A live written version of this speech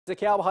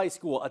DeKalb High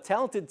School, a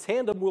talented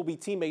tandem will be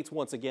teammates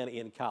once again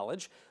in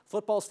college.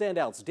 Football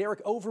standouts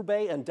Derek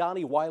Overbay and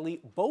Donnie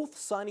Wiley both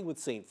signing with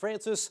St.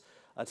 Francis.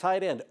 A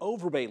tight end,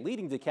 Overbay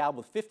leading DeKalb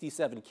with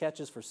 57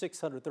 catches for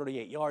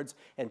 638 yards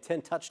and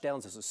 10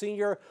 touchdowns as a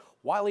senior.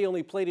 Wiley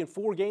only played in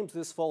 4 games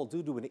this fall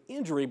due to an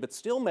injury, but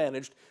still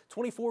managed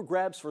 24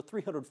 grabs for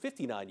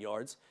 359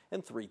 yards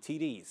and 3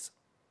 TDs.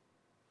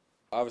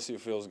 Obviously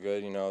it feels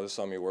good, this is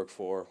something you work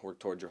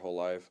towards your whole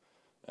life.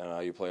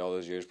 And you play all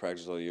those years,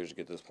 practice all the years to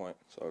get to this point.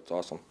 So it's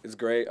awesome. It's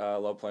great. I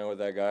love playing with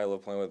that guy. I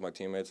love playing with my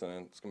teammates,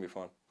 and it's going to be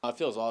fun. It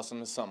feels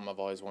awesome. It's something I've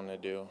always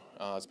wanted to do.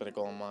 It's been a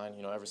goal of mine,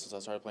 ever since I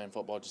started playing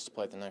football, just to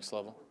play at the next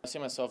level. I see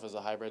myself as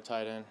a hybrid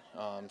tight end,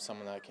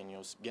 someone that can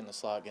get in the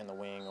slot, get in the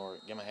wing, or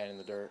get my hand in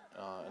the dirt,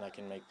 and I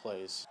can make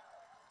plays.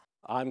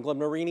 I'm Glenn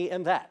Marini,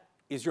 and that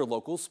is your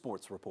local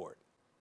sports report.